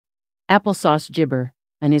Applesauce Gibber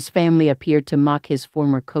and his family appeared to mock his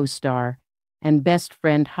former co-star and best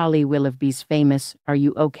friend Holly Willoughby's famous "Are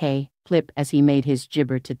You Okay?" clip as he made his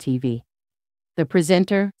gibber to TV. The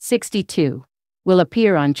presenter, 62, will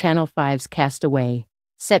appear on Channel 5's Castaway,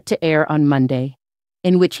 set to air on Monday,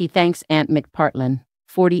 in which he thanks Ant McPartlin,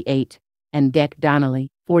 48, and Dec Donnelly,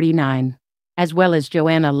 49, as well as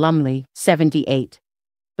Joanna Lumley, 78,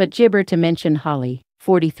 but gibber to mention Holly,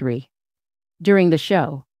 43. During the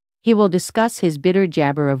show, he will discuss his bitter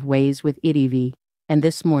jabber of ways with ITV and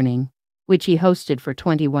This Morning, which he hosted for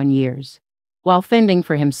 21 years, while fending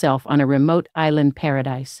for himself on a remote island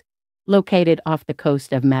paradise located off the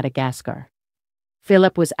coast of Madagascar.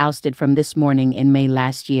 Phillip was ousted from This Morning in May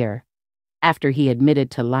last year, after he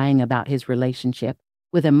admitted to lying about his relationship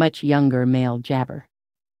with a much younger male jabber.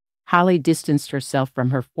 Holly distanced herself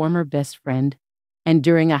from her former best friend, and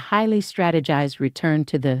during a highly strategized return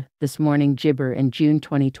to the This Morning gibber in June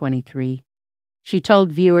 2023, she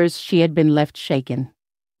told viewers she had been left shaken,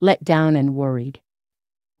 let down, and worried.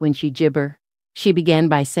 When she gibber, she began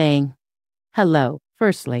by saying, "Hello,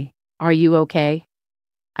 firstly, are you okay?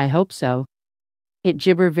 I hope so. It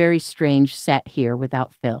gibber very strange sat here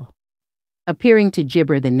without Phil." Appearing to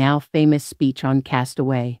gibber the now famous speech on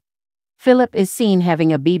Castaway, Phillip is seen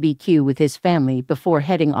having a BBQ with his family before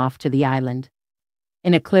heading off to the island.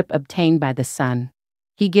 In a clip obtained by The Sun,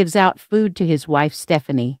 he gives out food to his wife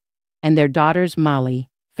Stephanie and their daughters Molly,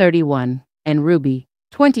 31, and Ruby,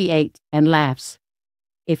 28, and laughs.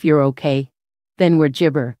 "If you're okay, then we're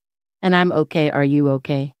gibber, and I'm okay, are you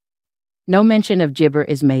okay?" No mention of gibber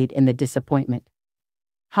is made in the disappointment.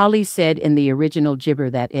 Holly said in the original gibber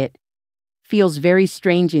that it feels very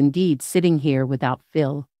strange indeed sitting here without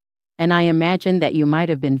Phil, and I imagine that you might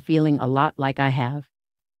have been feeling a lot like I have.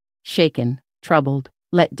 Shaken, troubled,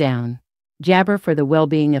 let down, jabber for the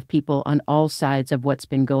well-being of people on all sides of what's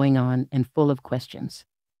been going on and full of questions.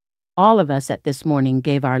 All of us at This Morning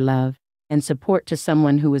gave our love and support to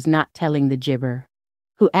someone who was not telling the gibber,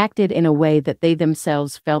 who acted in a way that they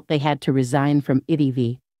themselves felt they had to resign from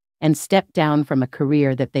ITV and step down from a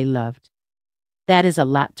career that they loved. That is a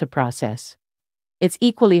lot to process. It's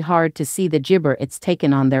equally hard to see the gibber it's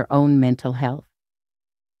taken on their own mental health.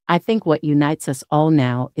 I think what unites us all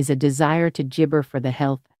now is a desire to gibber for the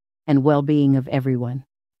health and well-being of everyone.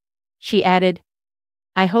 She added,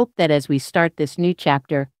 "I hope that as we start this new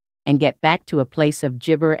chapter and get back to a place of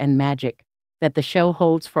gibber and magic that the show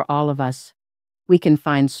holds for all of us, we can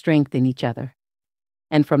find strength in each other.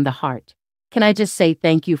 And from the heart, can I just say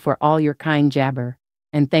thank you for all your kind jabber,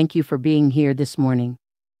 and thank you for being here this morning.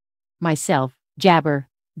 Myself, Jabber,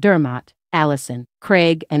 Dermot, Allison,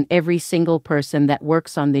 Craig, and every single person that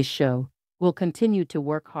works on this show will continue to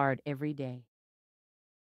work hard every day."